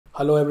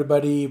Hello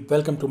everybody,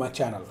 welcome to my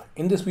channel.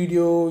 In this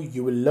video,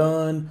 you will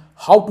learn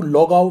how to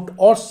log out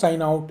or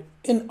sign out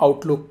in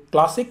Outlook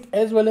Classic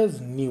as well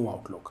as New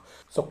Outlook.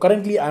 So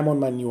currently I'm on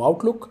my new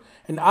Outlook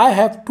and I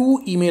have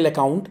two email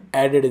accounts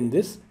added in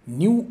this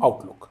new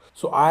Outlook.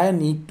 So I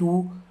need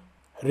to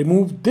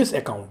remove this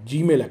account,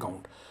 Gmail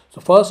account.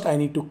 So first I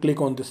need to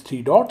click on these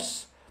three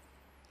dots.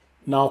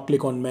 Now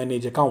click on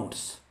Manage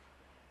Accounts.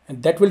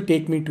 And that will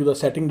take me to the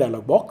setting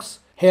dialog box.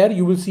 Here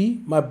you will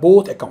see my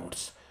both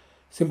accounts.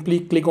 Simply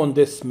click on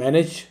this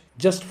manage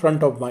just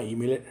front of my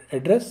email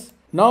address.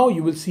 Now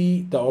you will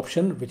see the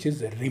option which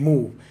is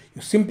remove.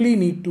 You simply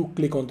need to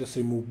click on this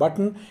remove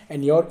button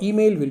and your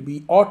email will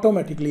be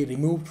automatically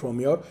removed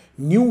from your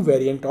new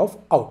variant of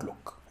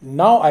Outlook.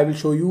 Now I will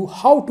show you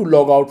how to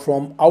log out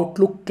from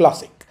Outlook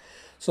Classic.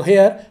 So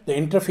here the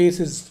interface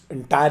is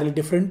entirely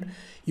different.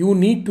 You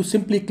need to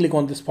simply click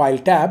on this file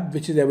tab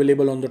which is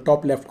available on the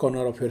top left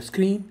corner of your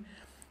screen.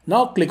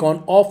 Now click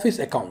on Office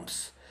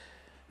Accounts.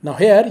 Now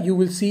here you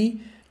will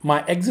see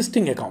my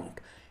existing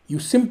account. You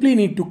simply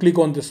need to click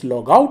on this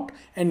logout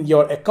and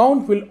your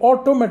account will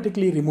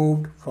automatically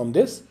removed from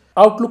this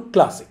Outlook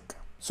Classic.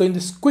 So in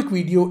this quick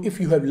video, if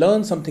you have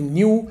learned something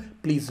new,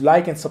 please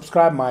like and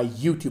subscribe my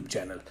YouTube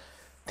channel.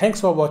 Thanks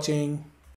for watching.